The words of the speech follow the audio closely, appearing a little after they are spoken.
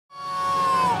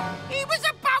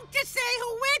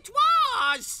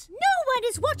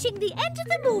Everybody's watching the end of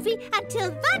the movie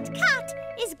until that cat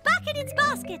is back in its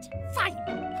basket. Fine,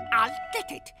 I'll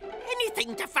get it.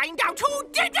 Anything to find out who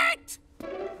did it! Be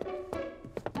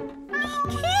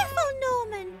careful,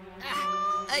 Norman.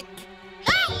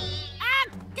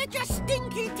 Get your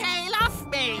stinky tail off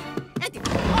me!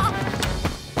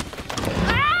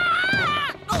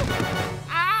 Ow!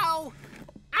 Ow!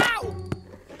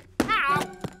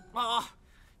 Ow! Oh,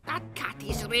 that cat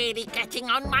is really getting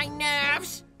on my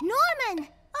nerves. Norman,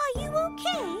 are you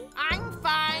okay? I'm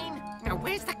fine. Now,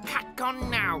 where's the cat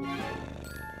gone now?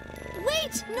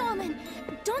 Wait, Norman.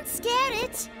 Don't scare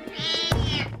it.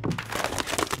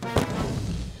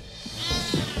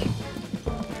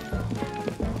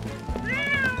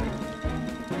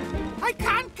 I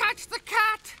can't catch the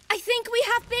cat. I think we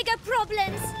have bigger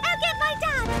problems. I'll get my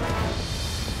dad.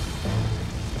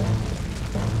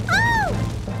 Oh!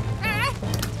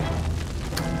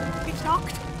 It's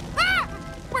locked.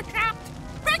 We're trapped.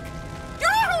 Quick, do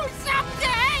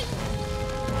something!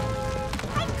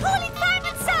 I'm calling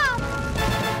Fireman Sam.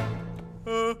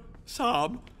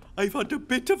 Sam, I've had a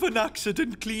bit of an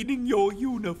accident cleaning your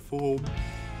uniform.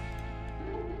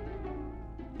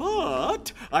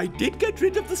 But I did get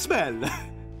rid of the smell.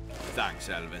 Thanks,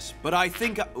 Elvis. But I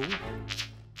think ooh.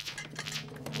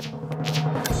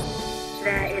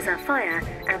 There is a fire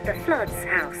at the Flood's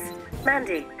house.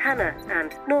 Mandy, Hannah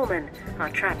and Norman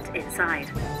are trapped inside.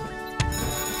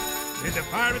 There's a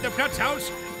fire at the Flood's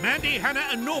house. Mandy, Hannah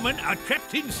and Norman are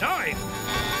trapped inside.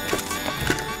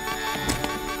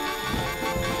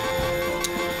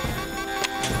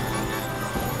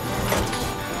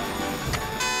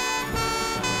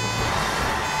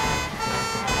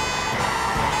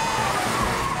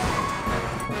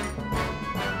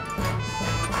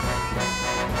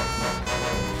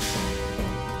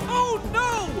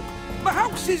 The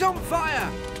house is on fire!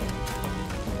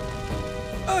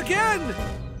 Again!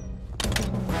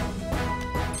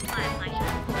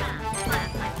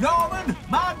 Norman,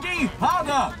 Mandy,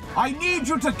 Hannah, I need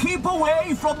you to keep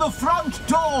away from the front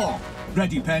door.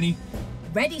 Ready, Penny?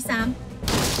 Ready, Sam.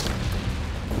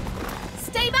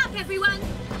 Stay back, everyone!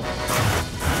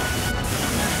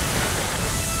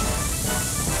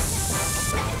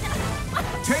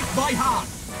 Take my hand.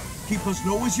 Keep as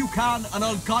low as you can and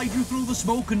I'll guide you through the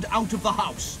smoke and out of the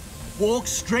house. Walk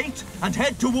straight and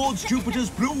head towards Jupiter's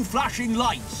blue flashing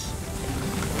lights.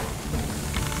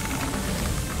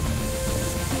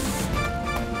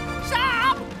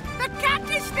 Sam! The cat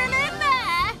is still in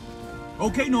there!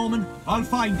 OK, Norman, I'll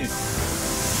find it.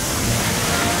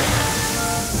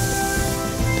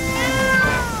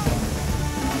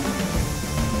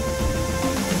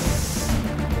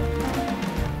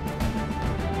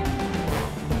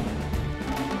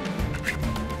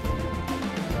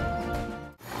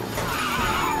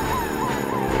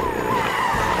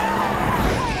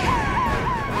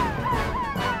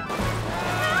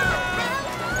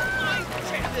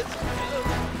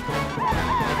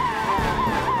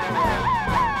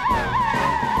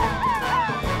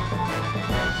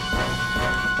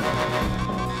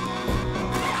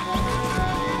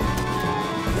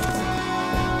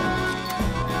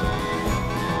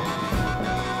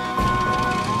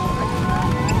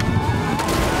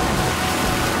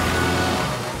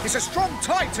 It's a strong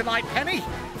tide tonight, Penny.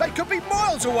 They could be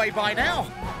miles away by now.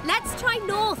 Let's try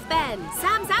north, Ben.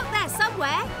 Sam's out there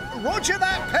somewhere. Roger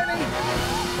that, Penny.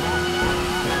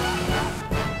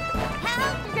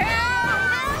 Help!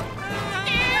 Help!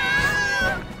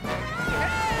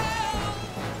 Help!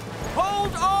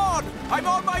 Hold on! I'm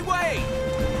on my way!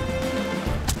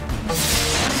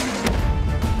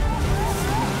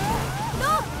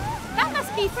 Look! That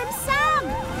must be from Sam!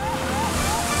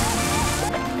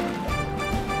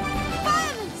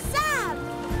 Fireman Sam!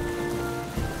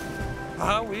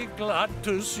 Are we glad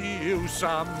to see you,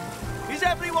 Sam? Is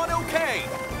everyone okay?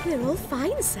 We're all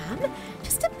fine, Sam.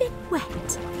 Just a bit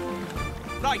wet.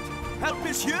 Right, help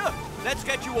is here. Let's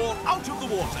get you all out of the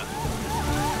water.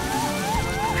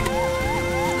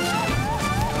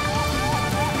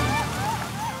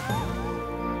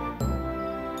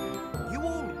 You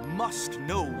all must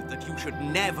know that you should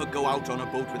never go out on a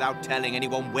boat without telling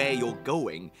anyone where you're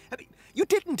going. I mean, you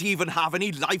didn't even have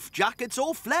any life jackets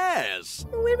or flares.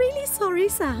 We're really sorry,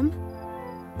 Sam.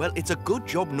 Well, it's a good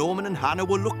job Norman and Hannah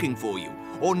were looking for you,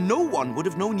 or no one would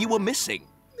have known you were missing.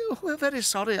 Oh, we're very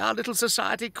sorry our little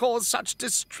society caused such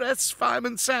distress,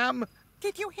 Fireman Sam.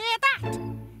 Did you hear that?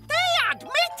 They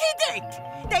admitted it!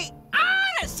 They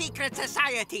are a secret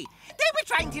society! They were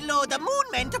trying to lure the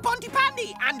moon men to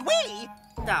Pontypandy, and we,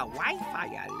 the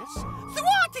Wi-Fiers,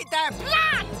 thwarted their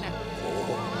plan!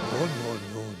 Oh,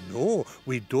 no.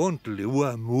 We don't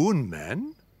lure moon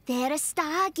men. They're a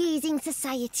stargazing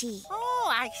society. Oh,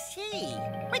 I see.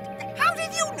 But how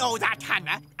did you know that,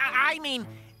 Hannah? I mean,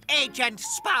 Agent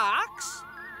Sparks?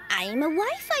 I'm a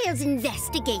Y-Files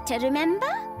investigator, remember?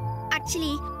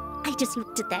 Actually, I just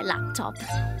looked at their laptop.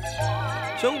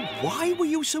 So why were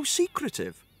you so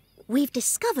secretive? We've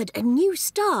discovered a new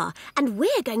star, and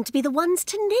we're going to be the ones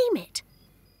to name it.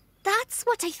 That's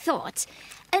what I thought.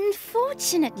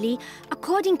 Unfortunately,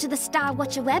 according to the Star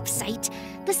Watcher website,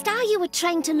 the star you were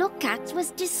trying to look at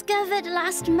was discovered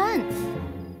last month.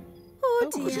 Oh,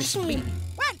 dear.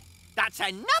 Well, that's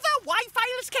another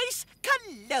Y-Files case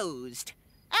closed.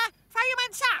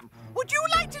 Fireman Sam, would you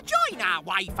like to join our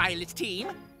Y-Files team?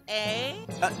 Eh?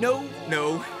 No.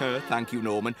 Thank you,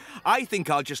 Norman. I think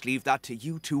I'll just leave that to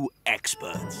you two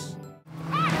experts.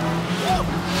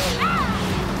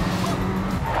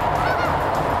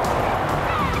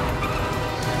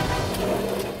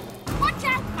 Watch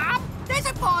out, Mom! There's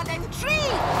a fallen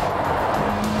tree!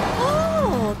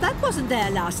 Oh, that wasn't there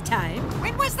last time.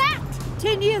 When was that?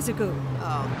 10 years ago.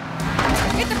 Oh.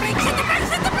 Hit the brakes, hit the brakes,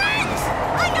 hit the brakes!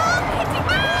 I know! Hit the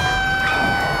brakes!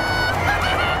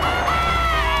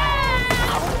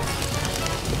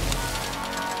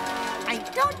 I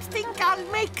don't think I'll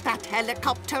make that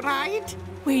helicopter ride.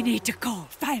 We need to call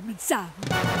Fireman Sam.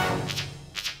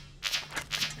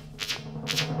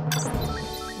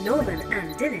 Norman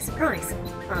and Dilys Price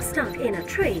are stuck in a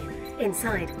tree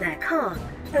inside their car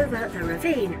over the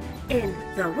ravine in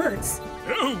the woods.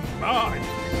 Oh, my!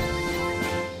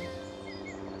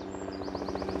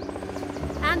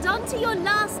 And on to your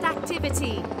last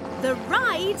activity, the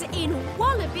ride in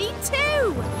Wallaby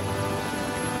 2.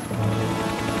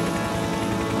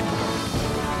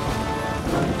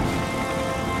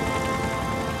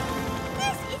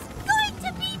 This is going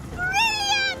to be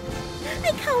brilliant!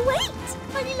 I can't wait!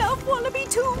 I love Wallaby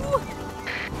too.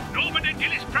 Norman and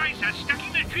Dilys Price are stuck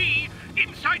in a tree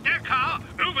inside their car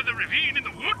over the ravine in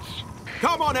the woods.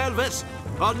 Come on, Elvis.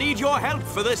 I'll need your help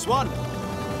for this one.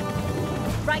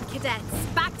 Right, cadets,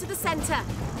 back to the centre.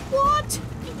 What?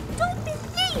 I don't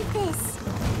believe this!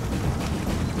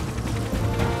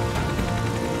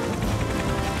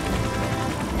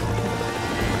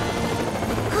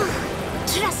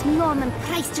 Trust Norman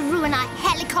Price to ruin our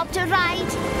helicopter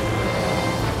ride?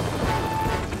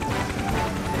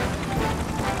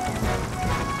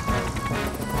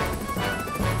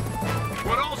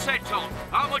 We're all set, Tom.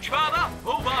 How much further?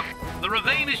 Over. The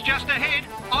ravine is just ahead.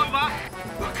 Over.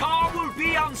 The car will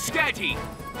be unsteady.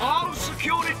 I'll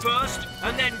secure it first,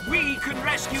 and then we can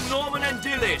rescue Norman and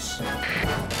Dilys.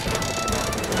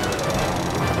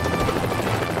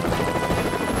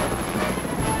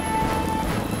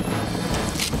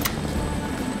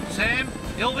 Sam,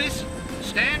 Elvis,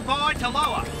 stand by to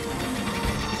lower.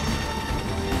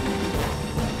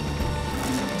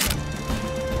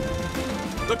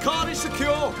 The car is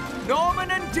secure. Norman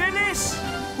and Dilys,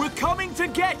 we're coming to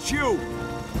get you.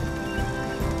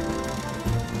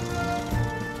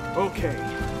 Okay.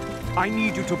 I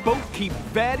need you to both keep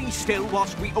very still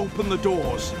whilst we open the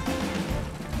doors.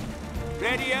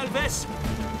 Ready, Elvis?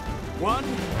 1,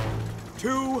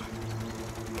 2,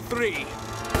 3.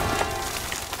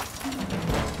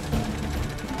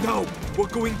 Now, we're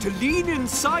going to lean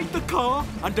inside the car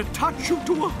and attach you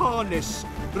to a harness.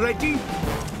 Ready?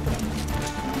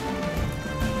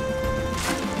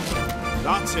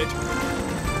 That's it.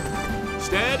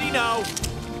 Steady now.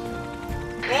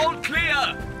 All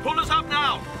clear. Pull us up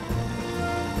now.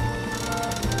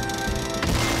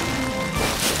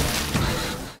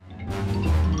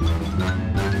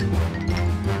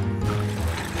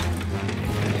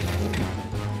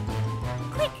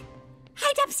 Quick!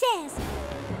 Hide upstairs!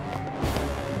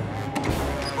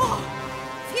 Oh,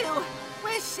 phew,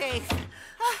 we're safe.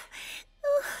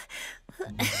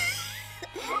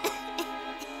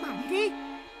 Mandy?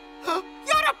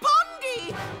 You're a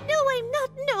Pondy! No, I'm not,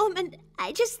 Norman.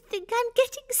 I just think I'm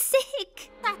getting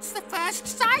sick. That's the first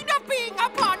sign of being a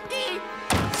Pondy!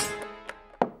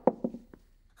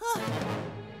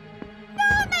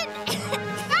 Norman!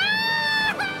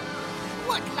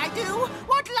 What'll I do?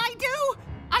 What'll I do?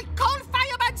 I'll call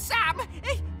Fireman Sam!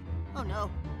 Oh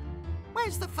no.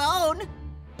 Where's the phone?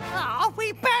 Oh,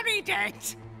 we buried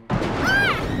it!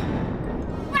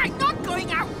 I'm not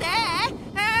going out there!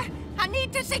 I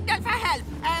need to signal for help.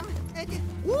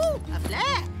 Ooh, a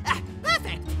flare!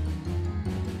 Perfect!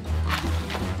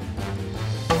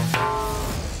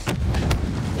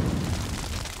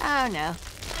 Oh no.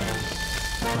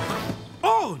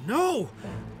 Oh, no!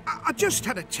 I just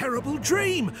had a terrible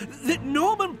dream that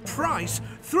Norman Price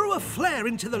threw a flare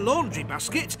into the laundry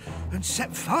basket and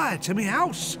set fire to me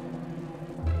house.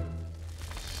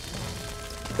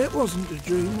 It wasn't a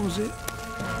dream, was it?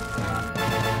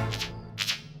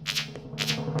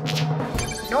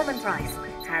 Norman Price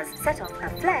has set off a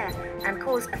flare and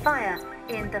caused a fire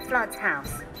in the Flood's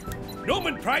house.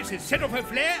 Norman Price has set off a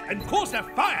flare and caused a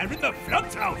fire in the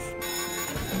Flood's house.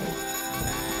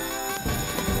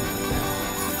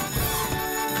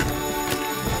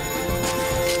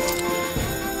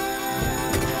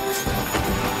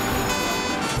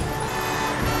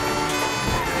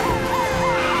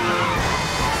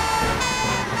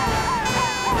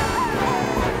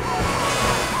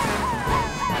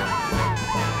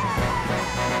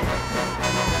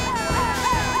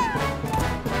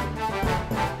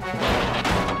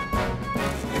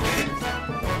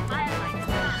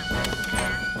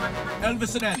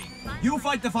 Elvis and Ellie, you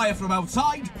fight the fire from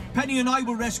outside. Penny and I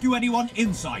will rescue anyone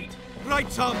inside. Right,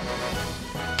 Tom.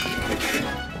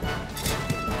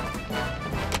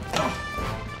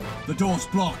 Oh, the door's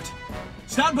blocked.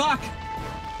 Stand back!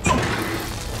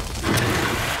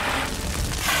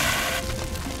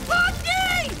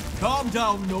 Mandy! Calm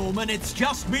down, Norman. It's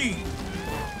just me.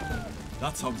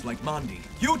 That sounds like Mandy.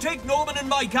 You take Norman and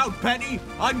Mike out, Penny.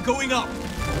 I'm going up.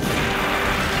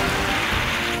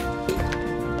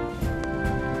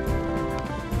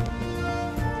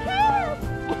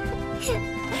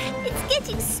 It's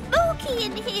getting spooky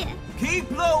in here. Keep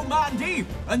low, Mandy,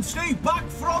 and stay back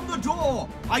from the door.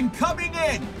 I'm coming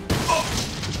in. Oh.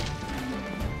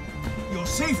 You're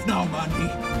safe now, Mandy.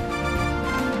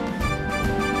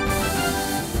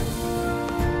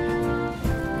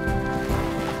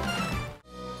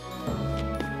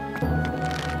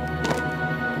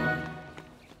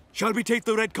 Shall we take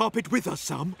the red carpet with us,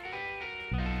 Sam?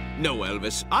 No,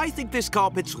 Elvis. I think this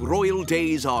carpet's royal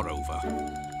days are over.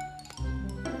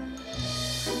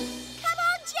 Come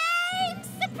on, James!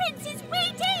 The prince is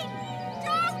waiting!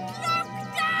 Don't look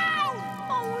down!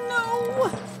 Oh, no!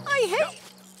 I hate...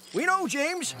 We know,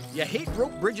 James. You hate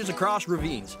rope bridges across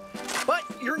ravines. But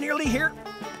you're nearly here.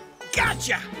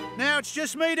 Gotcha! Now it's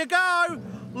just me to go.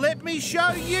 Let me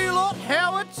show you lot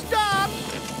how it's done.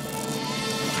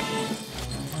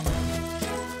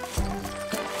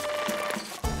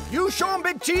 You show 'em,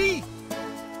 Big T.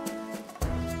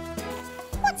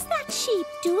 What's that sheep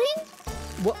doing?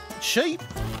 What, sheep?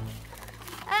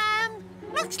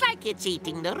 Looks like it's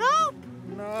eating the rope.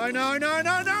 No, no, no,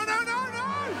 no, no, no, no,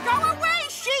 no! Go away,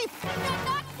 sheep! You're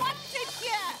not wanted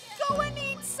here! Go and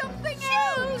eat something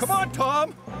else! Come on,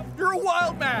 Tom. You're a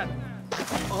wild man.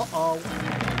 Uh-oh.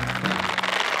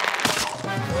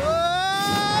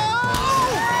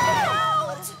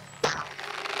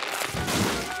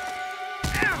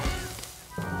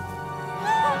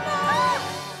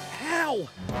 Ow!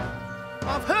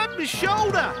 I've hurt my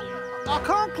shoulder. I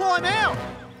can't climb out.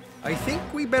 I think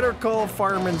we better call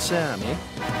Fireman Sam, eh?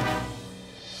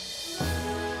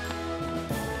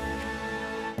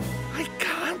 I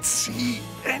can't see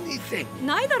anything.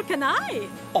 Neither can I.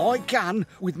 I can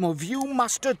with my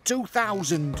Viewmaster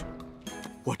 2000.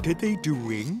 What are they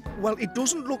doing? Well, it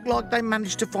doesn't look like they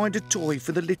managed to find a toy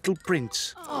for the little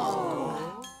prince.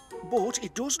 Oh. But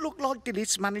it does look like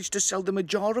Dilys managed to sell them a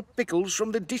jar of pickles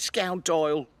from the discount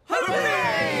aisle.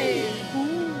 Hooray!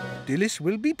 Ooh, Dilys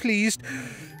will be pleased.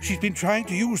 She's been trying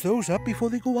to use those up before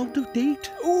they go out of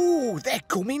date. Ooh, they're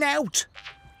coming out.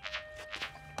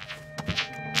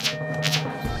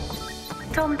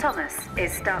 Tom Thomas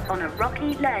is stuck on a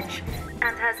rocky ledge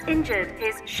and has injured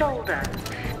his shoulder.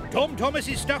 Tom Thomas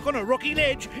is stuck on a rocky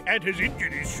ledge and has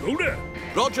injured his shoulder.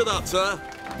 Roger that, sir.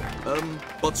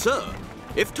 But sir,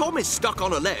 if Tom is stuck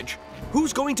on a ledge,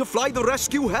 who's going to fly the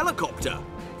rescue helicopter?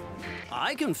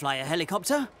 I can fly a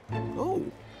helicopter. Oh.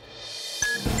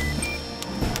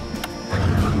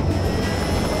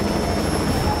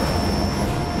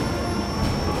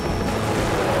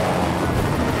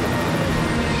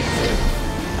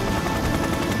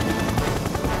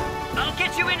 I'll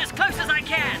get you in as close as I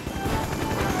can.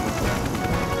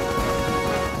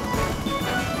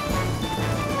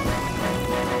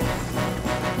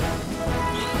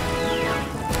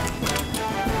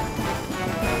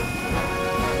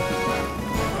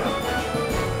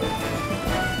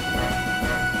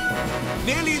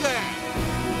 Nearly there.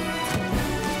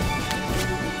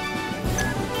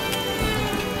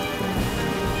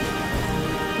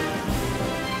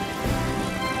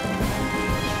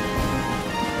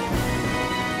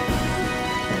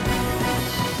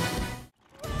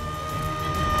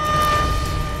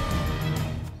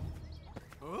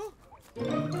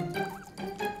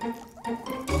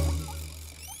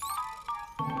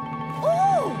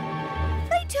 Oh!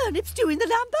 My turnip's doing the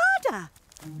lambada.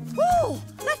 Oh!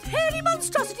 That hairy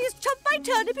monstrosity has chopped my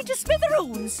turnip into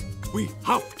smithereens. We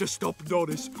have to stop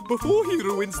Norris before he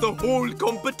ruins the whole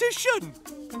competition.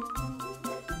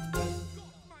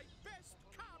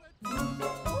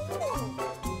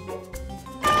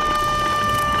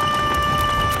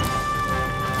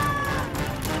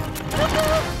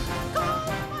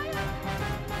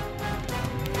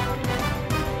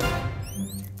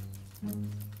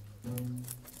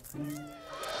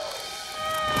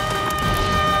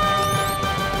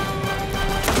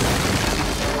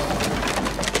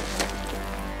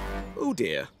 Oh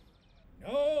dear.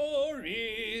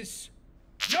 Norris!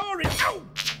 Norris! Ow!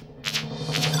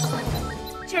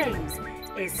 James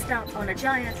is stuck on a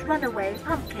giant runaway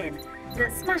pumpkin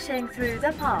that's smashing through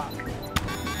the park.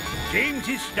 James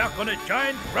is stuck on a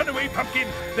giant runaway pumpkin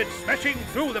that's smashing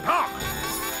through the park.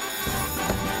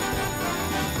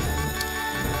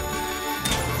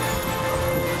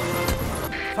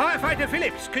 Firefighter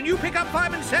Phillips, can you pick up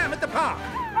Fireman Sam at the park?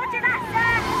 Roger that,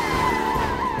 sir!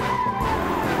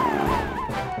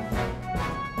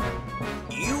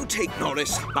 You take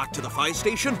Norris back to the fire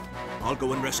station. I'll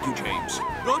go and rescue James.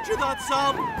 Roger that,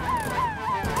 Sam.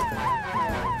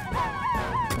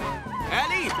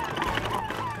 Ellie!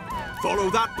 Follow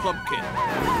that pumpkin.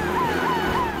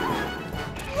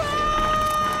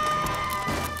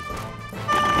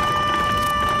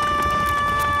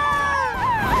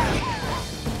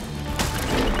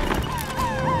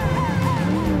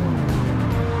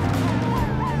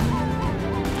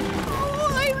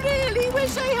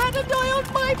 Wish I hadn't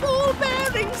oiled my ball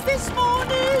bearings this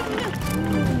morning.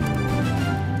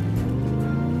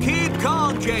 Keep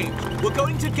calm, James. We're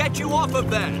going to get you off of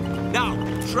there. Now,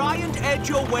 try and edge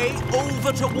your way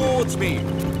over towards me.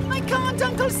 I can't,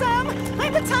 Uncle Sam.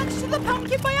 I'm attached to the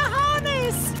pumpkin by a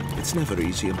harness. It's never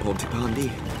easy in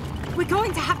Pontypandy. We're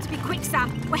going to have to be quick,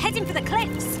 Sam. We're heading for the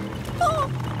cliffs. Oh,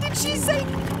 did she say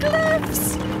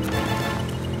cliffs?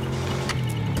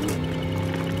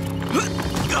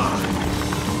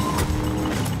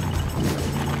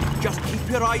 Just keep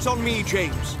your eyes on me,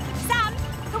 James. Sam,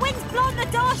 the wind's blown the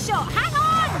door shut. Hang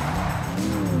on!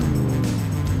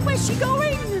 Where's she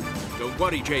going? Don't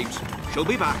worry, James. She'll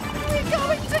be back. We're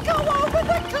going to go over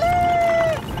the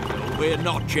cliff! No, we're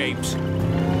not, James.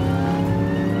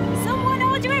 Someone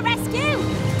order a rescue!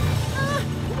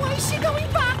 Why is she going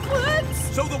backwards?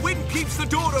 So the wind keeps the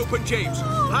door open, James.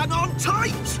 Oh. Hang on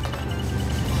tight!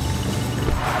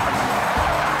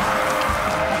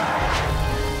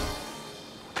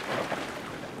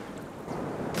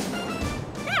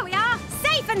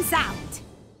 And sound.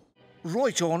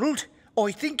 Right, Arnold.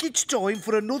 I think it's time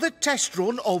for another test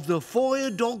run of the Fire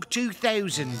Dog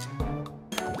 2000.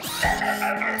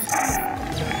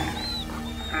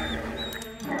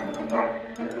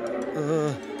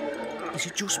 Is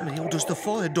it just me, or does the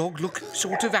Fire Dog look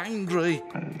sort of angry?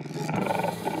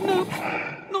 Nope,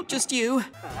 not just you.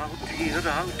 Oh dear,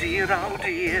 oh dear, oh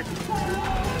dear.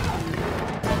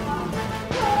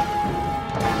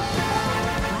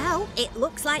 It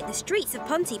looks like the streets of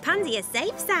Pontypandy are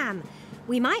safe, Sam.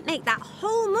 We might make that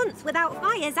whole month without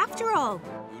fires after all.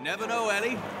 You never know,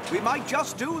 Ellie. We might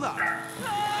just do that.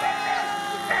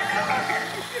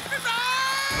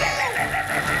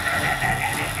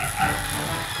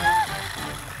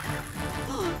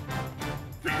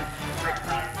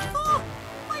 Oh,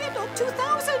 Fire Dog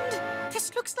 2000!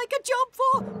 This looks like a job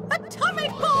for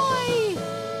Atomic Boy!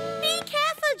 Be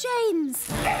careful, James!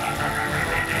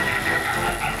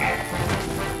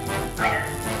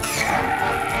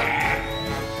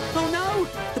 Oh no!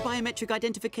 The biometric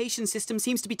identification system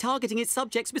seems to be targeting its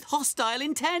subjects with hostile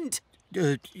intent.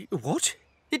 What?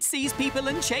 It sees people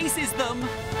and chases them.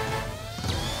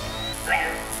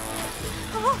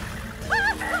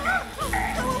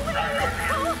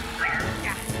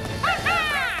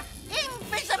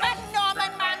 Invisible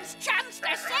Norman Man's chance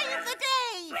to save the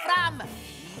day from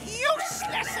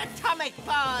useless Atomic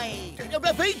Boy.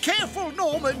 Be careful,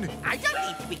 Norman. I don't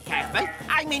need to be careful.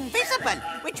 I'm invisible,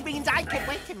 which means I can...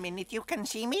 Wait a minute, you can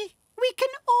see me? We can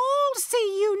all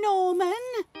see you, Norman.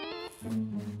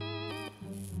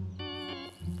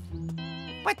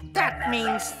 But that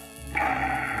means...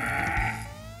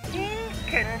 You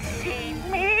can see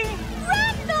me?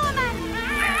 Run, Norman!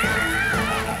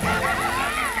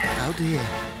 Oh dear.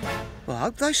 Well, I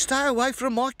hope they stay away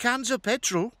from my cans of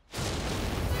petrol.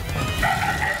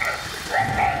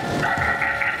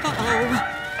 Uh-oh.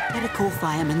 Better call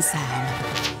Fireman Sam.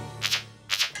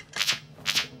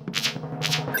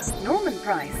 Norman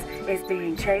Price is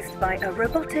being chased by a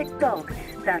robotic dog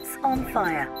that's on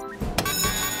fire.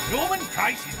 Norman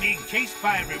Price is being chased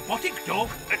by a robotic dog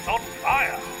that's on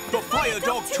fire. The Fire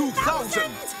Dog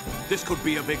 2000! This could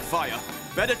be a big fire.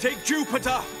 Better take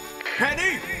Jupiter.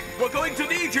 Penny, we're going to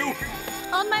need you.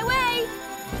 On my way!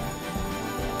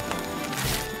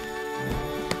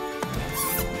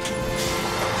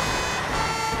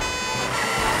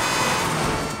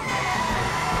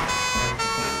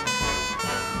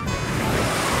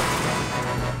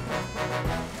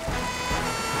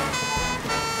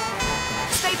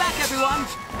 Stay back, everyone!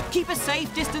 Keep a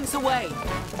safe distance away.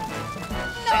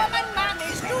 Norman Man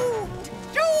is doomed!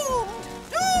 Doomed!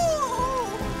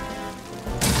 Doomed!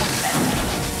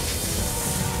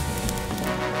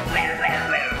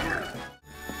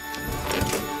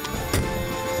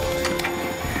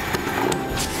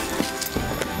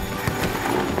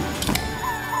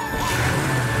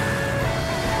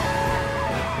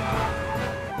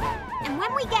 And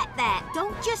when we get there,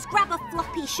 don't just grab a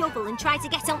floppy shovel and try to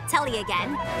get on telly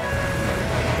again.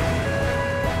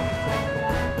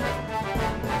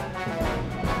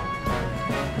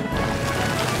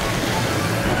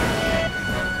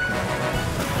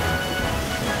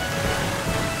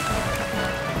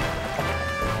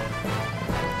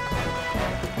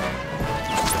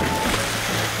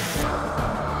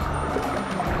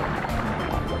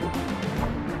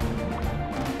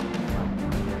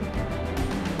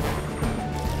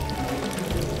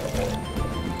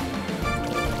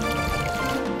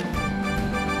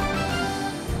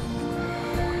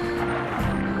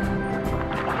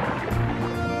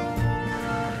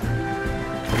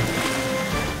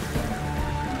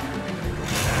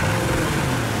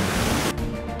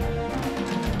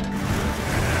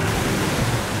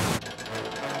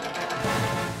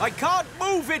 I can't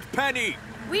move it, Penny!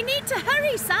 We need to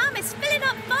hurry, Sam. It's filling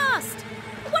up fast.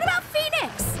 What about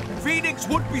Phoenix? Phoenix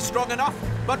would be strong enough,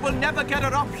 but we'll never get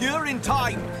her up here in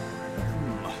time.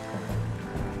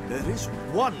 There is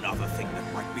one other thing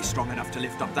that might be strong enough to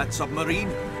lift up that submarine.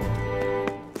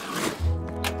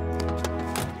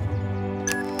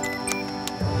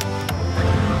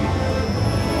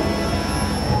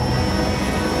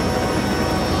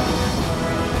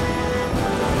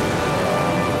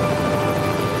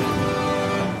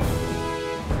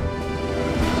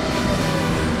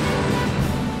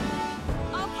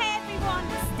 Okay, everyone,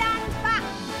 stand back.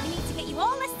 We need to get you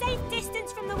all a safe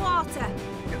distance from the water.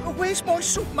 Where's my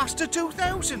Submaster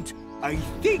 2000? I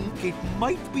think it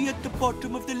might be at the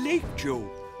bottom of the lake, Joe.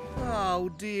 Oh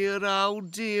dear, oh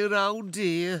dear, oh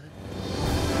dear.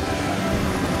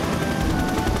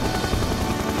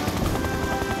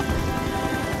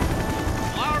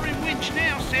 Lowering winch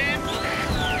now, Sam.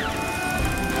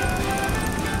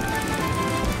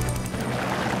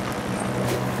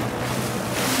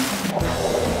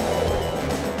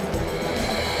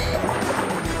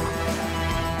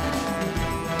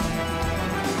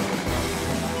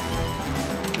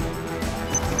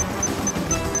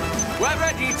 We're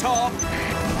ready, Tom.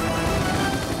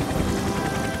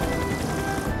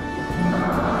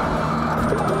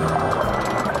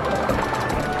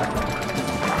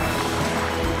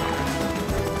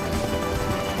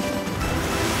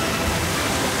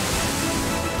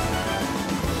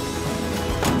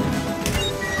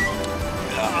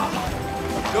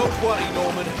 Don't worry,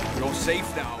 Norman. You're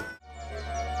safe now.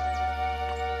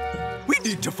 We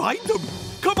need to find them.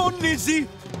 Come on, Lizzie.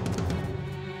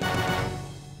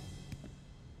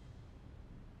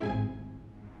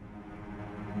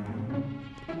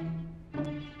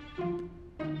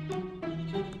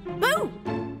 Boo!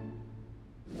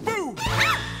 Boo!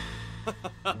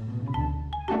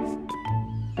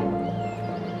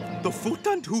 The foot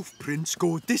and hoof prints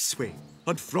go this way.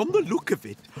 And from the look of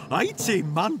it, I'd say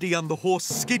Mandy and the horse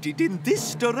skidded in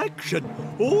this direction,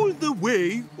 all the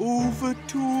way over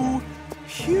to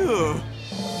here.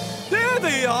 There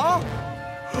they are!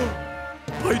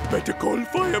 I'd better call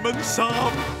Fireman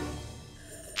Sam.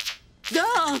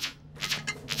 Ah!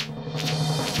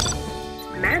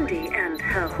 Mandy and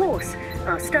her horse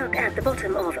are stuck at the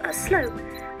bottom of a slope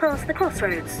past the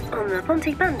crossroads on the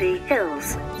Pontypandy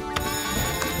Hills.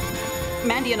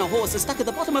 Mandy and her horse are stuck at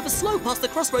the bottom of a slope past the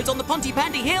crossroads on the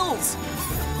Pontypandy Hills.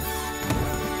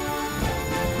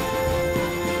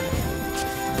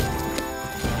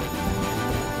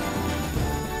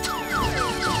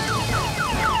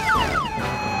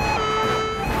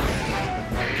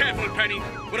 Careful, Penny.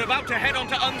 We're about to head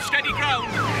onto unsteady ground.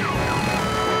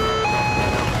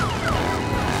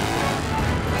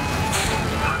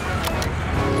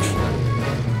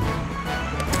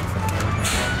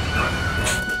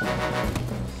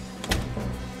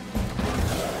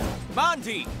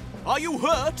 Mandy, are you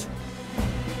hurt?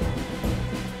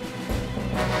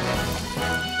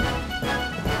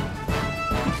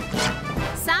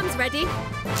 Sam's ready.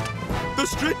 The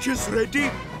stretcher's ready.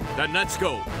 Then let's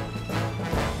go.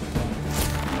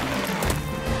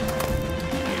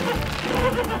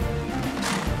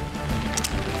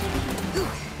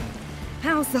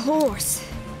 How's the horse?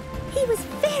 He was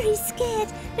very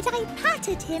scared, but I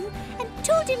patted him and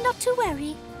told him not to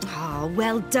worry. Oh,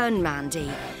 well done,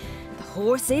 Mandy. The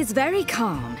horse is very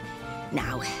calm.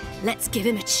 Now, let's give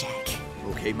him a check.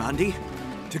 OK, Mandy.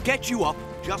 To get you up,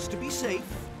 just to be safe,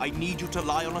 I need you to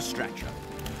lie on a stretcher.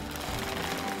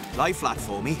 Lie flat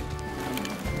for me.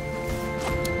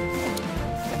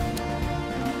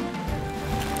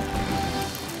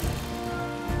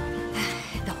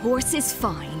 The horse is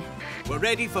fine. We're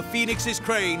ready for Phoenix's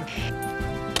crane.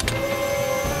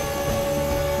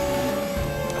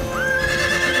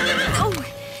 Oh,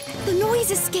 the noise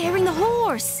is scaring the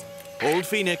horse. Hold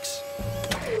Phoenix.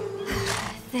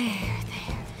 There.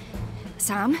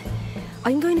 Sam,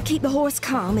 I'm going to keep the horse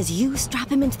calm as you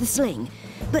strap him into the sling.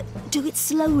 But do it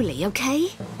slowly,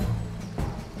 OK?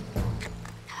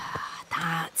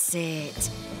 That's it.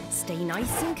 Stay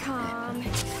nice and calm.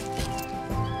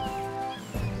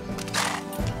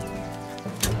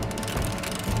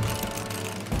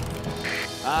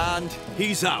 And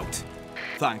he's out.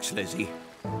 Thanks, Lizzie.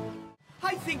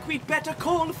 I think we'd better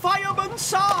call Fireman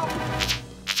Sam.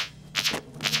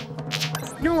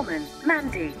 Norman,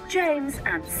 Mandy, James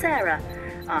and Sarah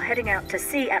are heading out to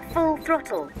sea at full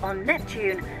throttle on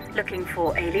Neptune looking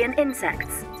for alien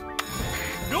insects.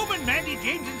 Norman, Mandy,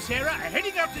 James and Sarah are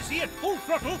heading out to sea at full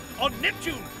throttle on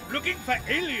Neptune, looking for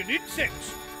alien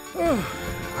insects. Oh,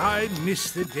 I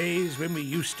miss the days when we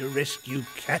used to rescue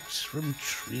cats from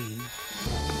trees.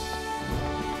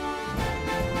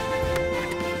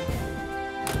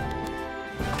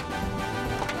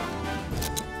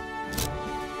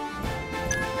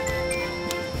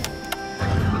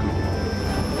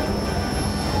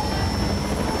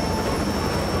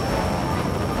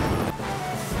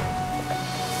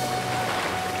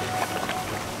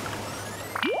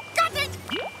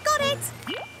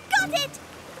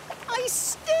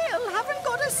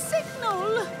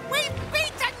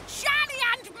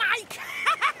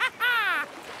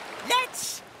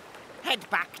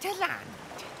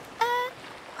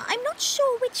 I'm not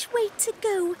sure which way to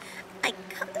go. I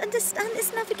can't understand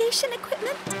this navigation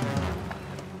equipment.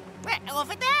 Well,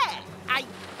 over there. I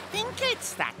think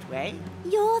it's that way.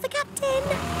 You're the captain.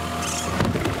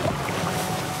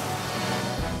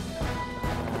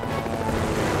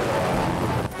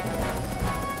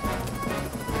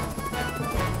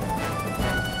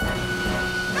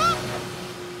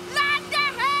 Land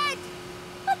ahead!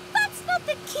 But that's not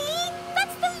the key.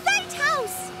 That's the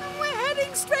lighthouse. And we're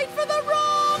heading straight for the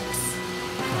rocks.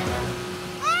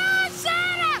 Oh,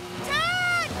 Sarah!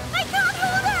 Turn! I can't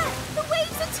hold her. The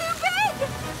waves are too big.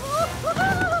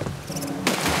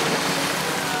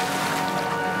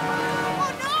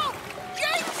 Oh, no!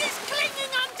 James is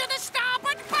clinging onto the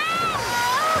starboard bow!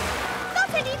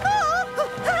 Not anymore.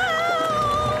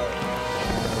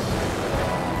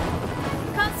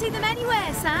 Can't see them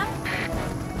anywhere, Sam.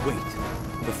 Wait.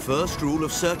 The first rule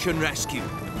of search and rescue.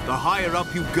 The higher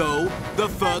up you go, the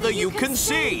further you can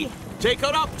see. Take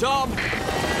her up, Tom.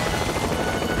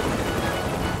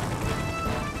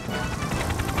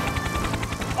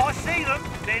 I see them.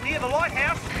 They're near the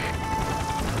lighthouse.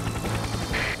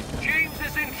 James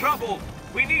is in trouble.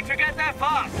 We need to get there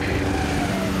fast.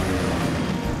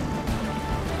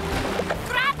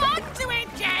 Grab onto it,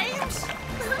 James!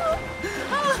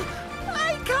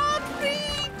 I can't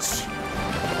reach!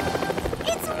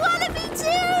 It's Wallaby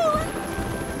too.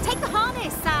 Take the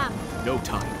harness, Sam. No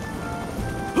time.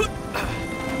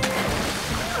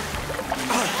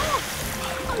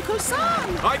 Uncle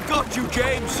Sam. I've got you,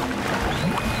 James.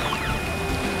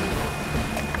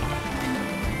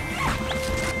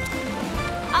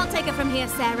 I'll take her from here,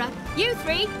 Sarah. You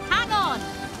three, hang on.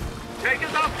 Take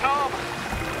us up, Tom.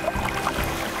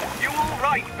 You all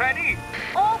right, Penny?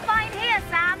 All fine here,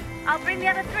 Sam. I'll bring the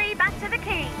other three back to the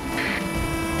quay.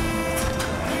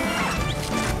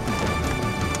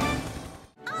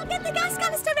 I'll get the gas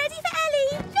canister ready for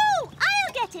Ellie. No,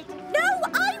 I'll get it. No,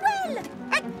 I will.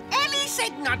 Ellie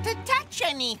said not to touch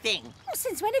anything. Well,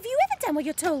 since when have you ever done what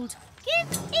you're told? Give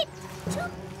it to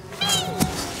me.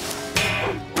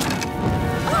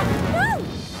 Oh, no!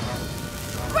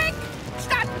 Quick!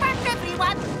 Stand back,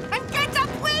 everyone, and get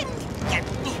upwind! James!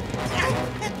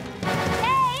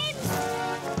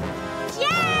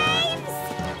 James!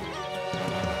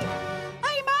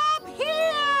 I'm up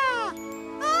here!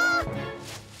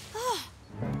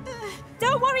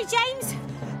 Don't worry, James.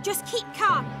 Just keep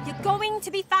calm. You're going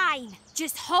to be fine.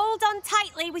 Just hold on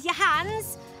tightly with your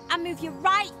hands and move your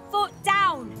right foot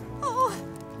down. Oh,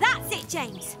 that's it,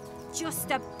 James.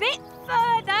 Just a bit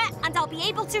further and I'll be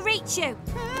able to reach you.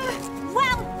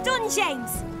 Well done,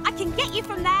 James. I can get you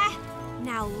from there.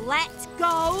 Now let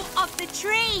go of the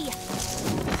tree.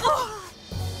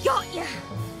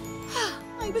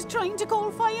 trying to call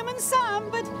Fireman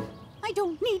Sam, but I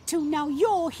don't need to now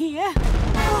you're here.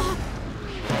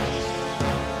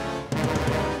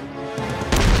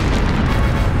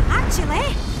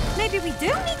 Actually, maybe we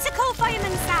do need to call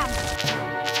Fireman Sam.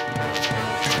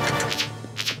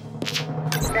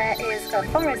 There is a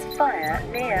forest fire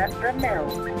near the mill.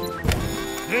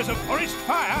 There's a forest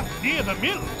fire near the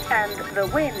mill. And the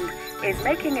wind is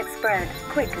making it spread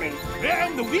quickly.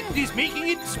 And the wind is making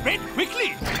it spread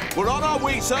quickly. We're on our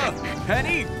way, sir.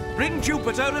 Penny, bring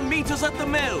Jupiter and meet us at the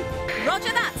mill.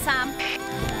 Roger that, Sam.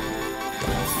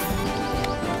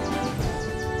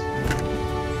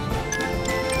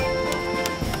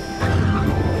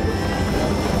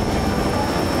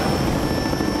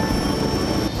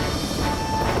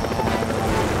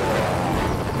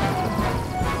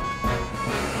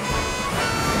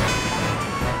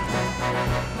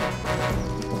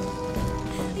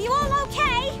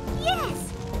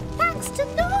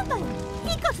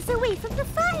 From the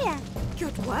fire.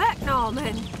 Good work,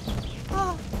 Norman.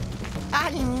 Oh,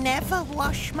 I'll never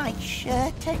wash my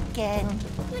shirt again.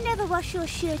 You never wash your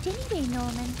shirt anyway,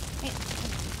 Norman.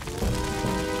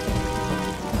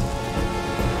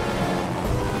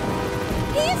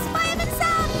 Here's Fireman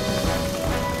Sam!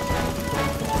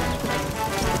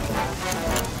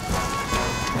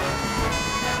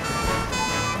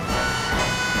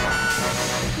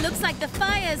 Looks like the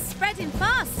fire's spreading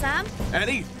fast, Sam.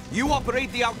 Eddie, you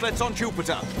operate the outlets on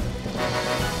Jupiter.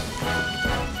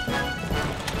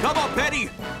 Come on, Penny.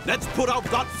 Let's put out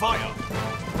that fire.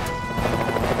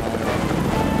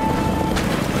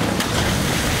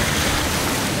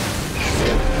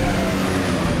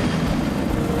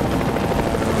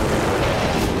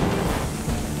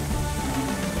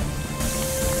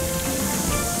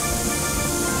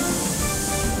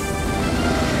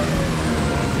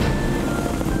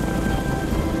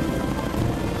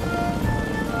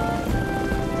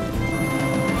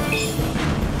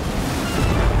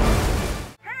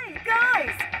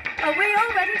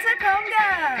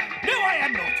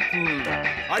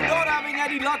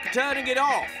 Turning it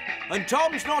off. And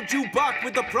Tom's not due back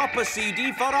with the proper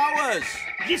CD for hours.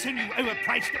 Listen, you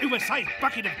overpriced, oversized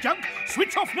bucket of junk.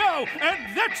 Switch off now,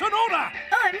 and that's an order.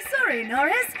 I'm sorry,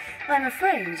 Norris. I'm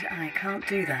afraid I can't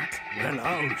do that. Well,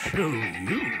 I'll show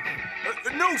you.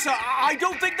 No, sir, I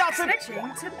don't think that's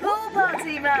Switching to pool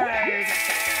party mode.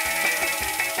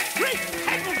 Great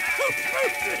heavens!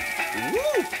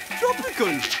 Ooh,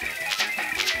 tropical.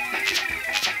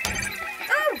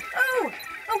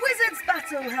 A wizard's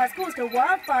battle has caused a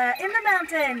wildfire in the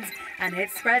mountains, and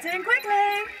it's spreading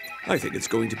quickly. I think it's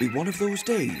going to be one of those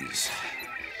days.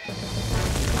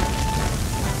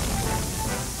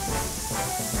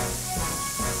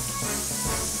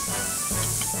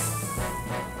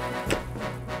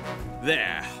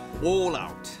 There, all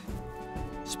out.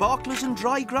 Sparklers and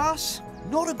dry grass?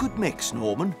 Not a good mix,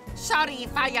 Norman. Sorry,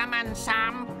 Fireman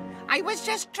Sam. I was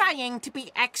just trying to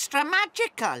be extra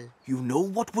magical. You know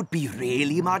what would be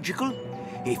really magical?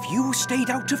 If you stayed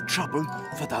out of trouble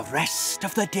for the rest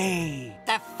of the day.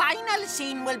 The final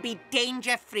scene will be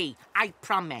danger-free, I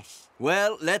promise.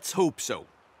 Well, let's hope so.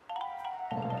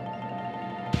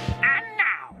 And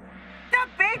now, the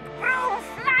big broom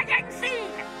flying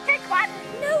scene. Take one.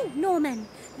 No, Norman.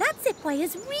 That zip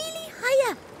wire's really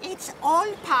higher. It's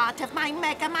all part of my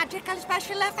mega magical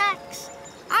special effects.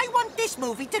 I want this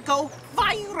movie to go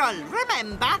viral,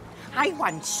 remember? I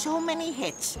want so many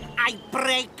hits, I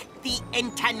break the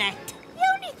internet. The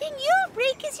only thing you'll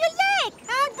break is your leg.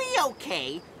 I'll be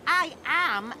okay. I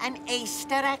am an ace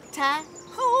director.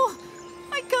 Oh,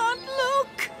 I can't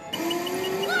look.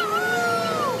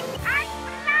 Woohoo! I'm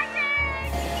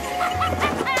flying!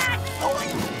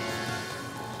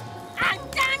 I'm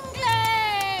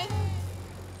dangling!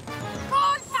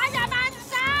 Call Fireman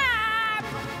Sam!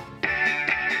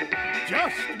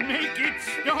 Just make it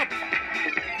stop.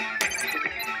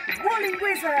 Wally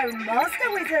Wizzo, Master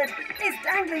Wizard, is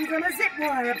dangling from a zip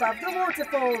wire above the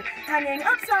waterfall, hanging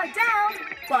upside down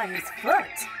by his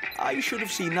foot. I should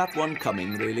have seen that one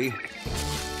coming, really.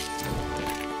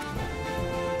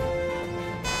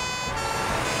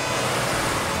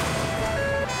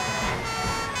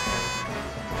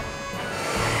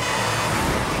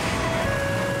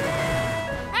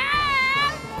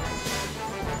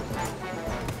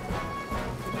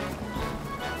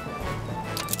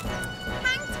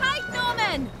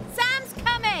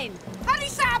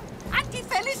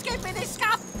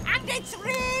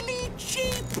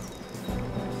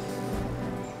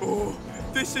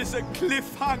 This is a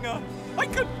cliffhanger. I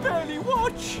can barely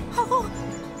watch. Oh,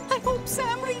 I hope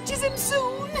Sam reaches him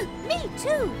soon. Me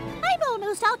too. I'm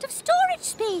almost out of storage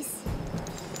space.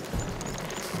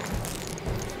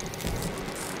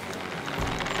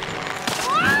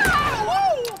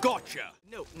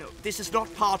 This is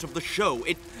not part of the show.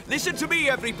 Listen to me,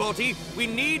 everybody. We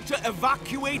need to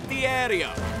evacuate the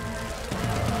area.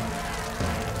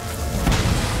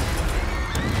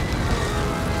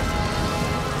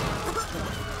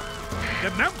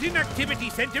 The Mountain Activity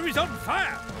Centre is on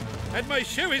fire, and my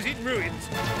show is in ruins.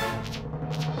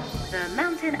 The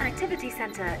Mountain Activity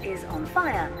Centre is on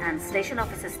fire, and Station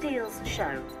Officer Steele's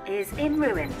show is in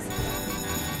ruins.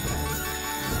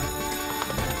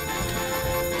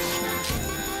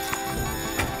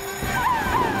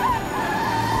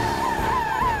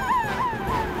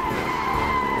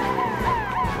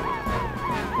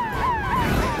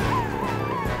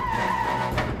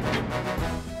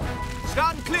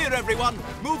 Stand clear, everyone.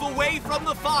 Move away from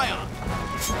the fire.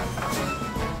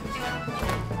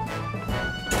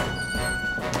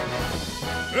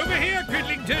 Over here,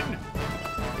 Cridlington.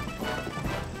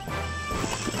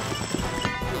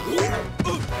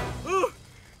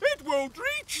 It won't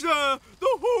reach there.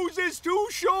 The hose is too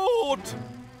short.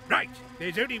 Right,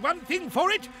 there's only one thing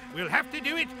for it. We'll have to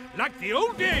do it like the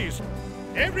old days.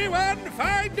 Everyone,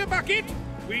 find a bucket.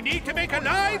 We need to make a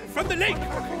line from the lake.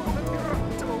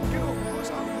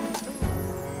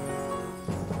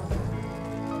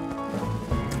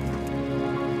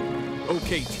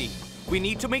 Okay, team. We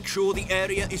need to make sure the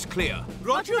area is clear.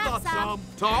 Roger that, Sam.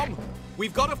 Tom,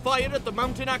 we've got a fire at the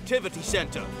Mountain Activity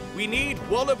Centre. We need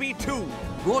Wallaby 2.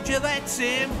 Roger that,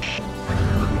 Sam.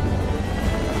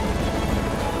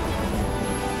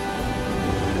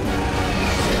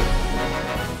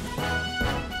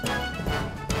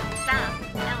 Sam,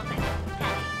 Melvin,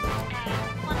 Penny,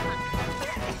 100.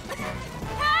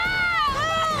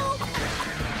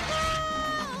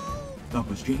 That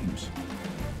was James.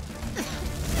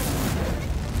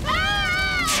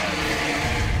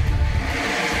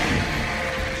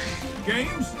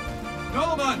 James?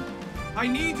 Norman! I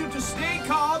need you to stay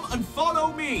calm and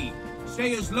follow me.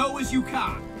 Stay as low as you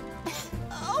can.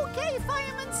 Okay,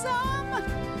 Fireman Sam.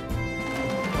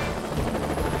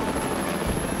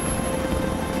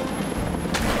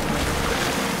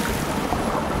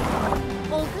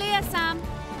 All clear, Sam.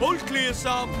 All clear,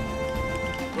 Sam.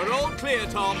 We're all clear,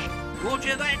 Tom.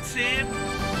 Roger that, Sam.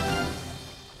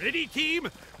 Ready, team?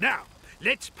 Now,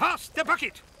 let's pass the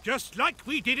bucket, just like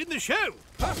we did in the show.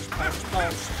 Pass, pass,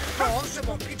 pass. Pass the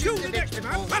bucket to the next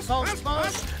man. Pass, pass,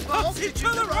 pass. Pass it to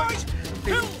the right.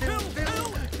 Fill, fill, fill.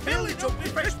 Fill it up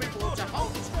with fresh spring water.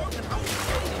 Hold it strong and hold it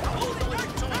steady. Hold it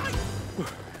like tight.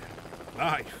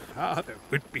 My father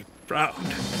would be proud.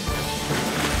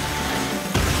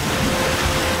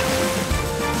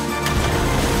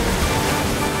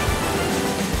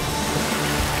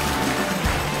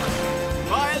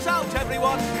 Fire's out,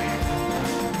 everyone.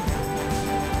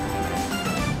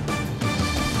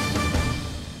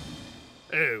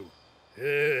 Oh,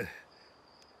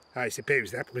 I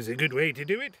suppose that was a good way to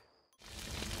do it.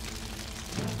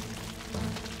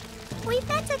 We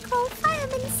better call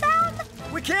Fireman Sam.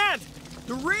 We can't.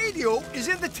 The radio is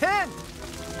in the tent.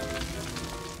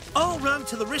 I'll run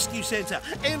to the rescue centre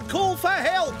and call for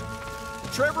help.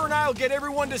 Trevor and I'll get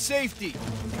everyone to safety.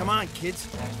 Come on, kids.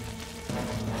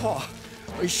 Oh,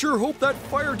 I sure hope that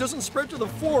fire doesn't spread to the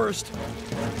forest.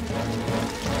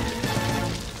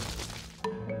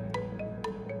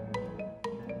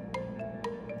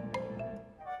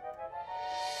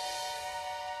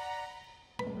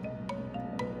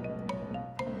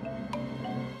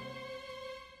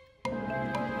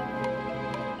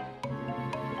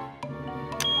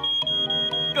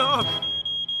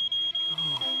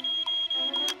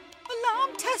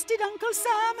 Alarm tested, Uncle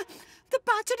Sam. The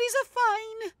batteries are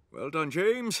fine. Well done,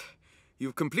 James.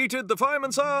 You've completed the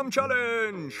Fireman Sam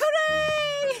challenge.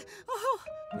 Hooray! Oh.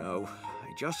 Now,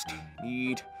 I just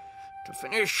need to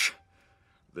finish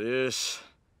this.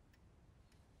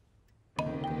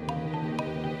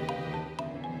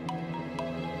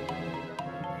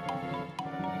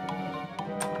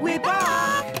 We're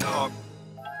back!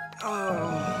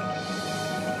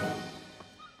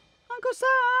 Uncle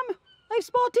Sam, I've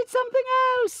spotted something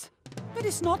else. But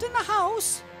it's not in the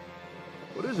house.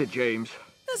 What is it, James?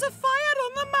 There's a fire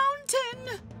on the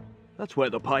mountain. That's where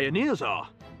the pioneers are.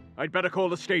 I'd better call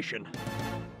the station.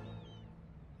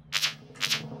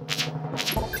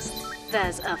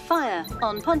 There's a fire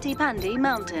on Pontypandy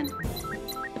Mountain.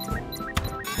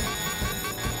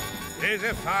 There's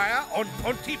a fire on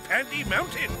Pontypandy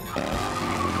Mountain.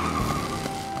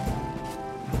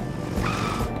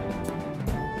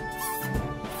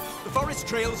 The forest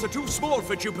trails are too small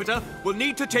for Jupiter. We'll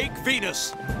need to take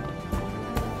Venus.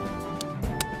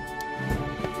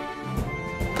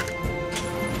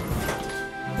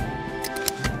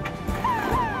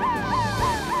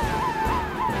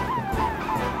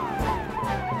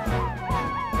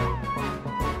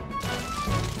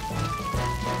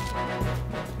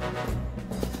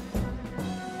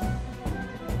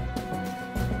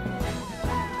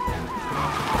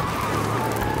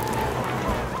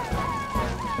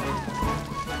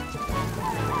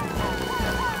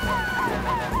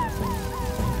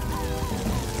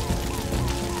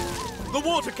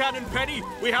 water cannon, Penny.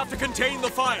 We have to contain the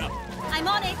fire. I'm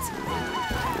on it.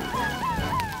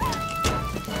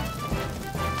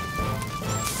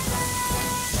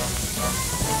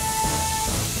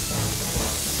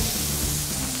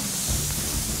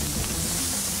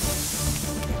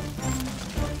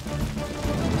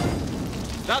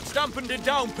 That's dampened it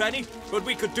down, Penny, but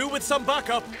we could do with some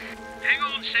backup. Hang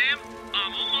on, Sam.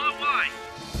 I'm on my way.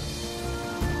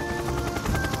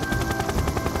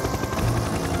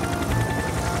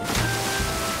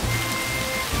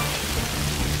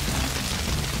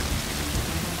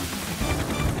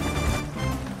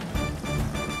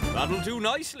 That'll do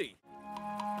nicely.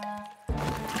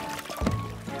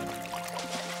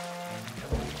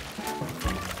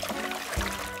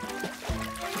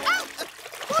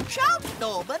 Watch out,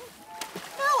 Norman.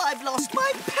 Now I've lost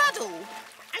my paddle.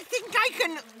 I think I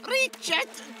can reach it.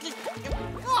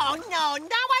 Oh, no,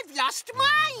 now I've lost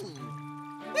mine.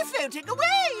 We're floating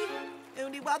away.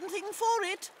 Only one thing for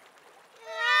it.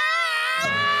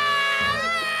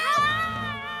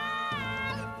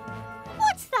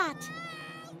 What's that?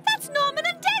 That's Norman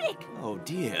and Derek. Oh,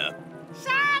 dear.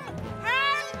 Sam,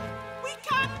 help! We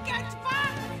can't get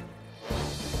back.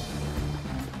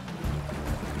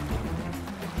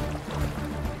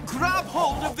 Grab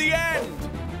hold of the end!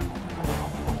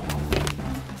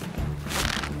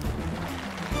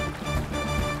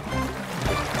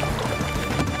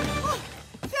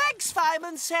 Thanks,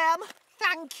 Fireman Sam.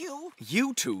 Thank you.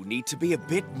 You two need to be a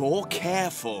bit more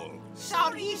careful.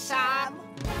 Sorry, Sam.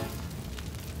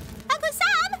 Uncle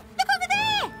Sam, look over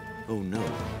there. Oh, no.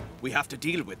 We have to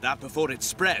deal with that before it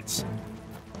spreads.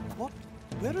 What?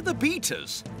 Where are the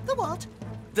beaters? The what?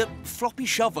 The floppy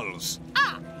shovels.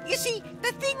 Ah, you see,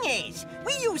 the thing is,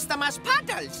 we use them as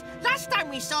paddles. Last time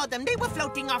we saw them, they were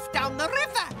floating off down the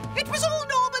river. It was all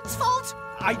Norman's fault.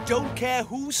 I don't care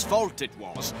whose fault it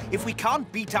was. If we can't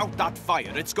beat out that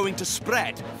fire, it's going to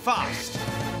spread fast.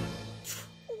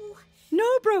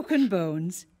 No broken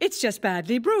bones. It's just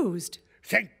badly bruised.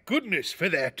 Thank goodness for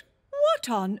that. What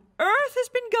on earth has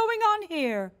been going on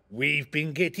here? We've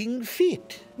been getting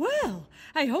fit. Well,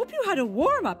 I hope you had a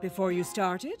warm-up before you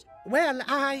started. Well,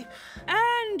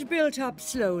 And built up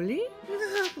slowly?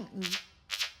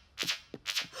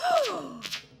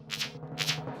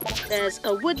 There's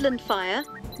a woodland fire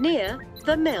near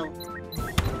the mill.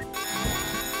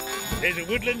 There's a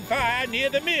woodland fire near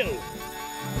the mill.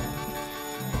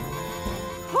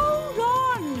 Hold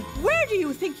on! Where do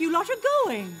you think you lot are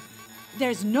going?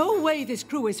 There's no way this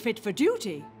crew is fit for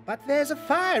duty. But there's a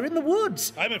fire in the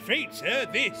woods. I'm afraid, sir,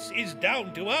 this is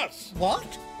down to us.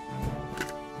 What?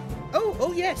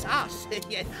 Oh, yes, us.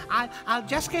 Yes, I'll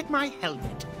just get my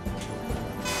helmet.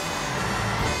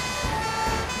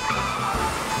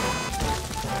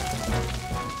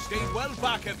 Stay well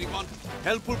back, everyone.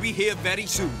 Help will be here very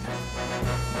soon.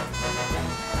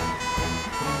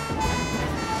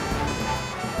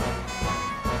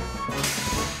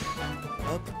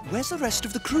 Where's the rest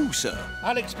of the crew, sir?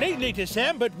 I'll explain later,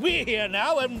 Sam, but we're here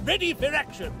now and ready for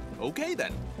action. Okay,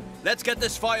 then. Let's get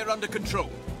this fire under control.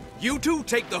 You two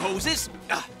take the hoses.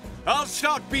 I'll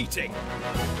start beating.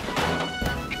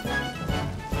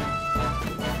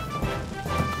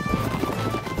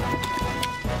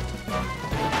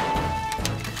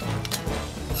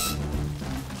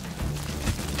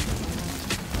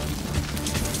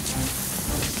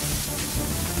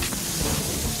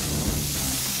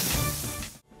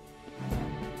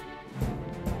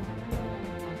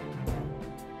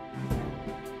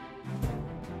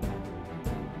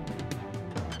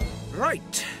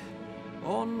 Right.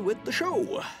 On with the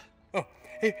show. Oh,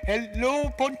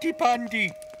 hello,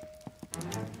 Pontypandy.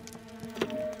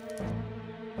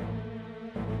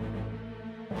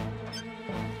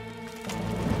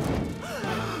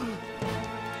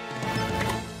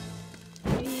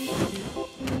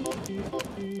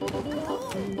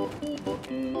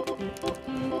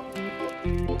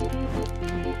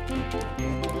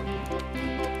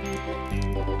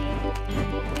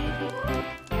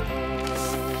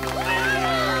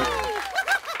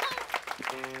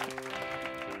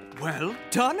 Well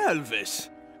done, Elvis.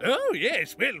 Oh,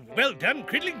 yes. Well done,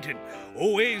 Cridlington.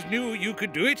 Always knew you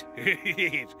could do it.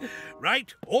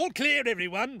 Right, all clear,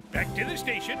 everyone. Back to the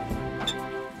station.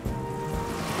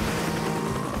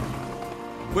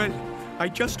 Well, I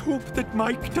just hope that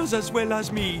Mike does as well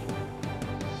as me.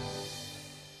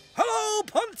 Hello,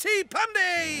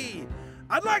 Pontypandy!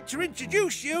 I'd like to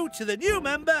introduce you to the new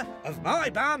member of my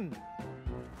band,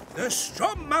 the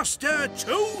Strummaster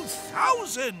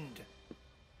 2000.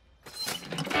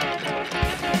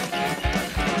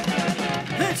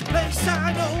 This place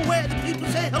I know where the people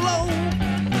say hello.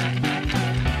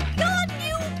 Your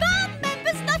new band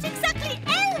member's not exactly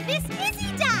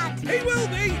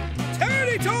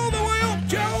it all the way up,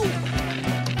 Joe!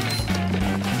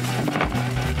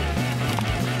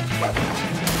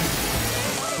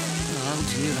 Oh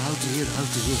dear, oh dear, oh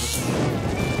dear.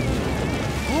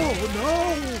 Oh no!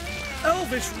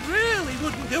 Elvis really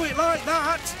wouldn't do it like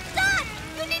that! Dad!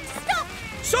 You need to stop!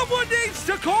 Someone needs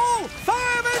to call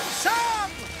Fireman Sam!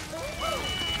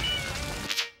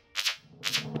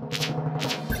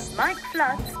 Mike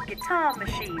Flood's guitar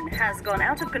machine has gone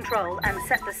out of control and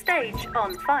set the stage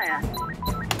on fire.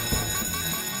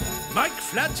 Mike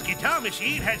Flood's guitar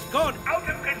machine has gone out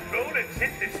of control and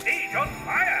set the stage on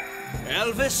fire.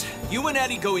 Elvis, you and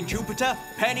Ellie go in Jupiter.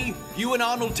 Penny, you and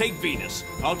Arnold take Venus.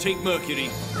 I'll take Mercury.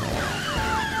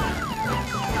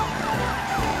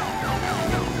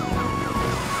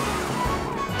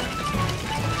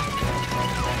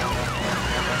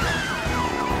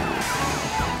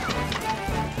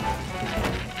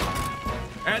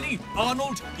 Ellie,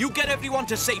 Arnold, you get everyone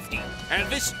to safety.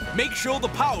 Elvis, make sure the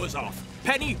power's off.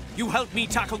 Penny, you help me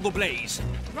tackle the blaze.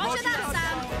 Roger that,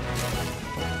 Sam.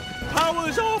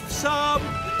 Power's off, Sam!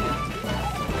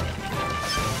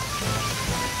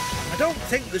 I don't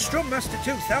think the Strum Master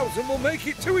 2000 will make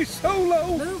it to his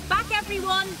solo. Move back,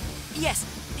 everyone. Yes,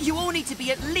 you all need to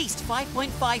be at least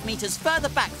 5.5 metres further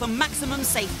back for maximum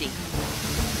safety.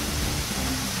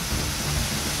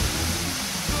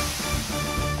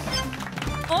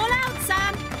 All out,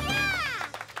 Sam.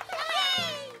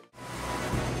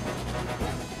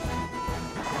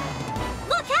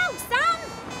 Look out, Sam!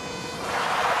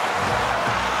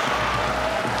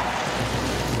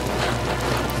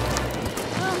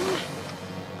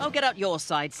 I'll get out your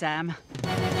side, Sam.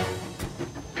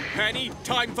 Penny,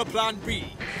 time for Plan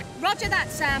B. Roger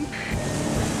that, Sam.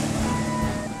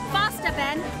 Faster,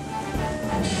 Ben.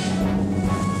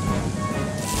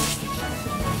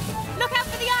 Look out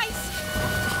for the ice!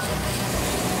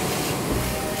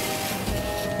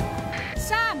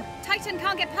 Sam, Titan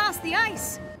can't get past the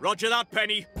ice. Roger that,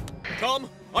 Penny. Tom,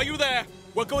 are you there?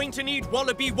 We're going to need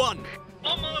Wallaby 1.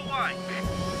 On my way.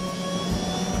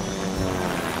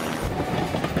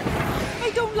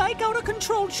 I don't like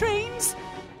out-of-control trains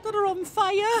that are on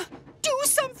fire. Do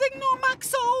something,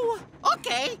 Normaxo!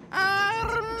 OK,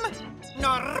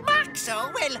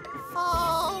 Normaxo will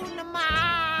phone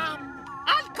Mom.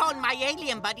 I'll call my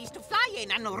alien buddies to fly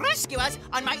in and rescue us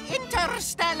on my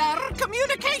interstellar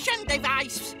communication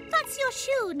device. That's your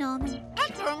shoe, Norman.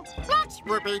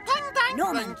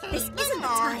 Norman, this isn't the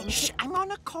time. Shh, I'm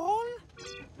on a call.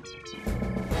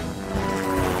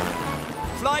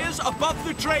 Flyers above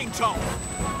the train, Tom.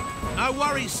 No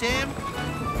worries, Sam.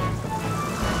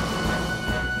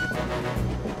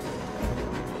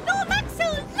 Normaxo,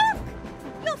 look!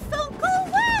 Your phone call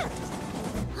worked!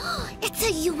 It's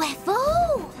a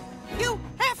UFO! UFO!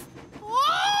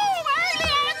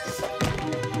 Aliens!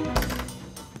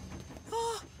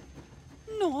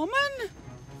 Norman?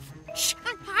 Shh,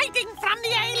 I'm hiding from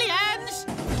the aliens!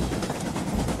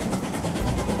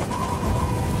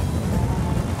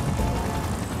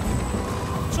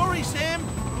 Sorry, Sam.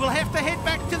 We'll have to head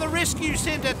back to the rescue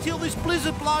centre till this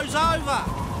blizzard blows over.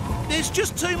 There's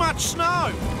just too much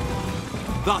snow.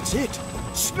 That's it.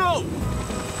 Snow!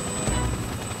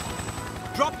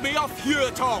 Drop me off here,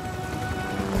 Tom.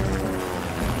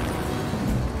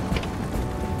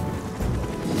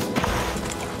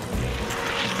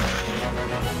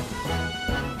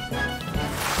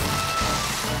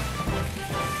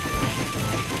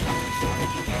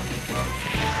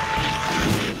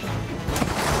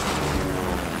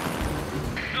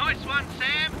 Nice one,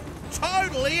 Sam.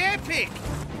 Totally epic.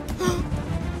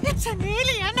 It's an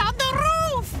alien on the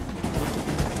roof!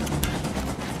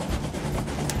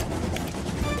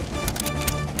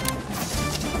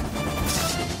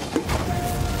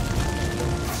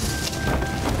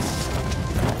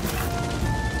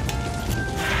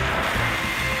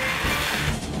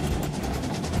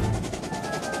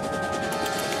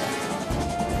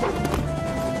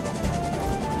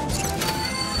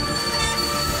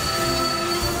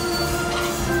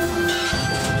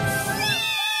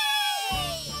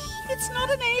 It's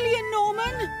not an alien,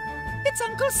 Norman. It's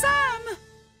Uncle Sam.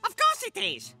 Of course it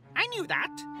is. I knew that.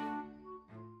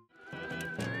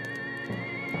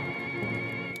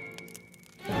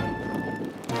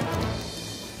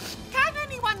 Can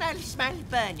anyone else smell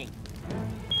burning?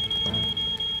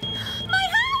 My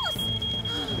house!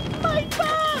 My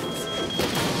bat!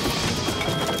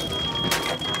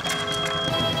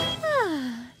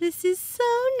 This is so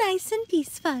nice and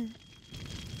peaceful.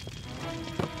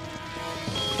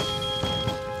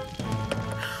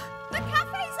 The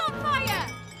cafe's on fire!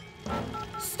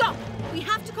 Stop! We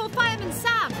have to call Fireman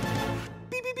Sam.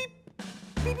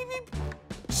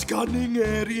 Scanning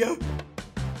area.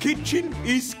 kitchen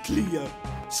is clear.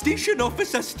 Station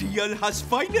Officer Steele has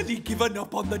finally given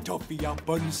up on the toffee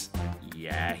apples.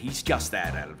 Yeah, he's just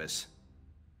there, Elvis.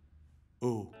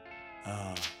 Oh.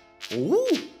 Ooh!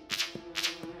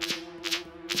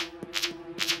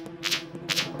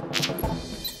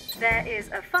 There is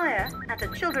a fire at a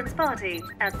children's party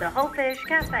at the Wholefish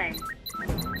Cafe.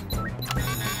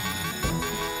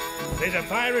 There's a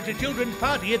fire at a children's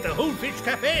party at the Wholefish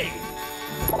Cafe.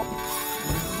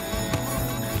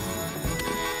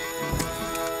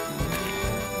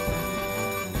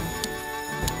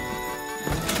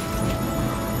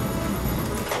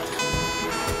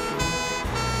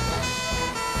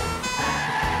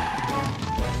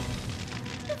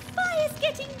 The fire's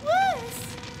getting worse.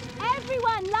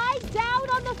 Everyone, lie down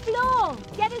on the floor.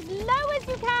 Get as low as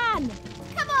you can.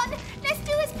 Come on, let's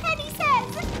do as Penny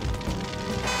says.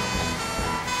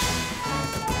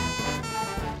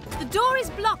 The door is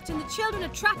blocked and the children are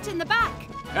trapped in the back.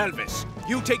 Elvis,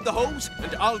 you take the hose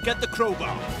and I'll get the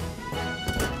crowbar.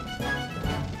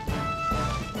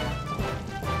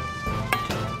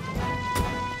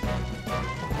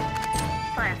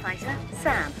 Firefighter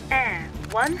Sam, air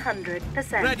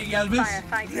 100%. Ready, Elvis?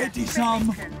 Firefighter Ready, Sam.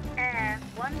 Richardson, air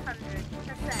 100%.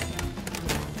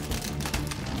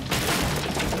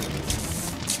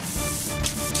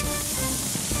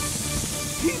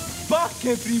 Keep back,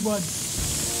 everyone.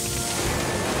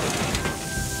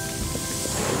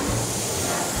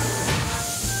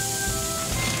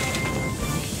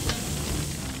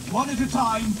 One at a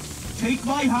time. Take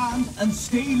my hand and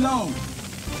stay low.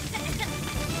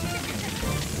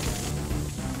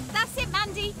 That's it,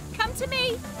 Mandy. Come to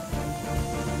me.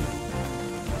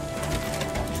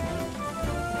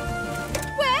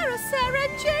 Where are Sarah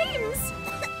and James?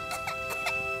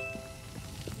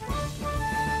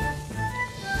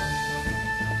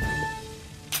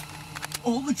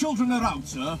 All the children are out,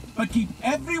 sir, but keep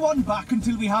everyone back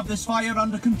until we have this fire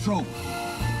under control.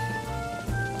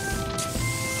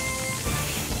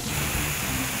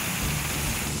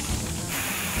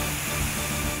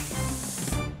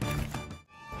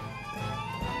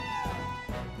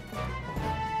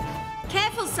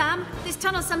 Careful, Sam. This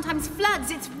tunnel sometimes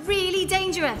floods. It's really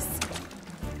dangerous.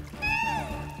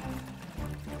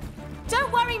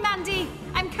 Don't worry, Mandy.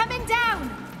 I'm coming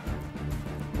down.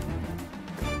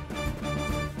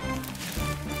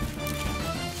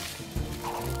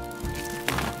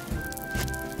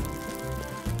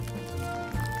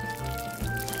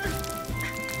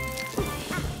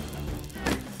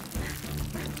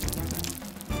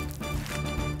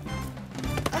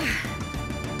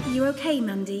 Are you okay,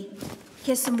 Mandy?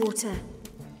 Here's some water.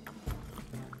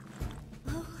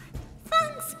 Oh,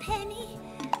 thanks, Penny.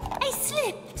 I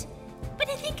slipped, but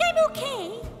I think I'm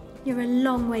okay. You're a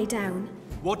long way down.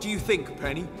 What do you think,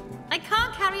 Penny? I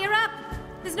can't carry her up.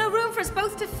 There's no room for us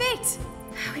both to fit.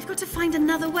 We've got to find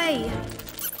another way.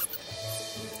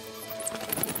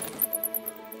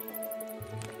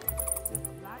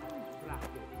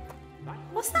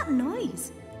 What's that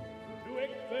noise? Two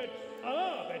experts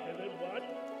are better than one.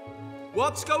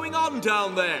 What's going on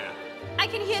down there? I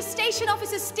can hear Station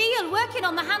Officer Steele working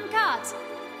on the handcart.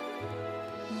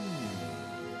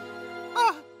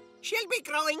 Oh, she'll be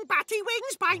growing batty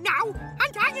wings by now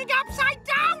and hanging upside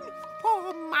down.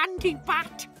 Poor Mandy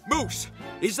Bat. Moose,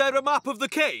 is there a map of the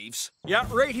caves? Yeah,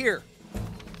 right here.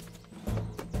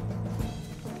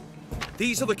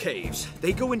 These are the caves.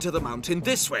 They go into the mountain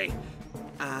this way.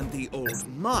 And the old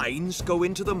mines go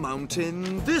into the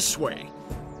mountain this way.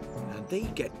 And they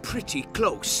get pretty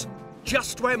close,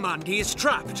 just where Mandy is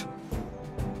trapped.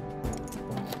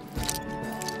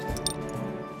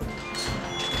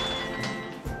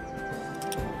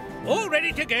 All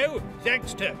ready to go,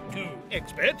 thanks to two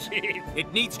experts.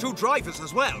 It needs two drivers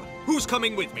as well. Who's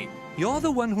coming with me? You're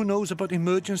the one who knows about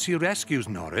emergency rescues,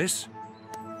 Norris.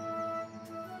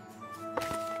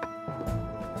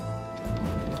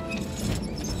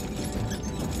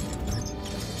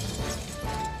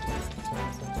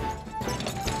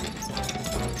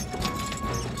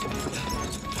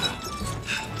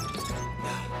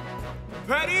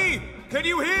 Penny, can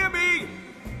you hear me?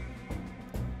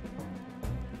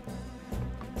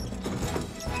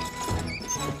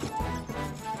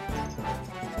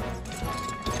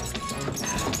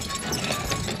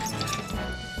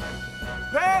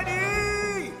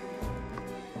 Penny!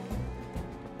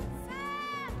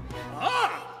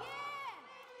 Ah!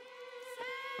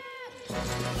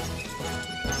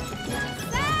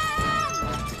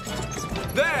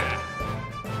 There!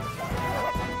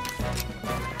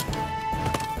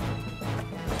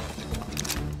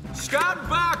 Stand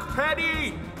back,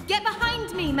 Penny! Get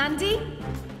behind me, Mandy.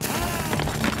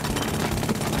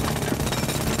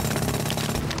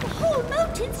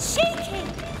 It's shaking!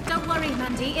 Don't worry,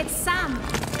 Mandy, it's Sam.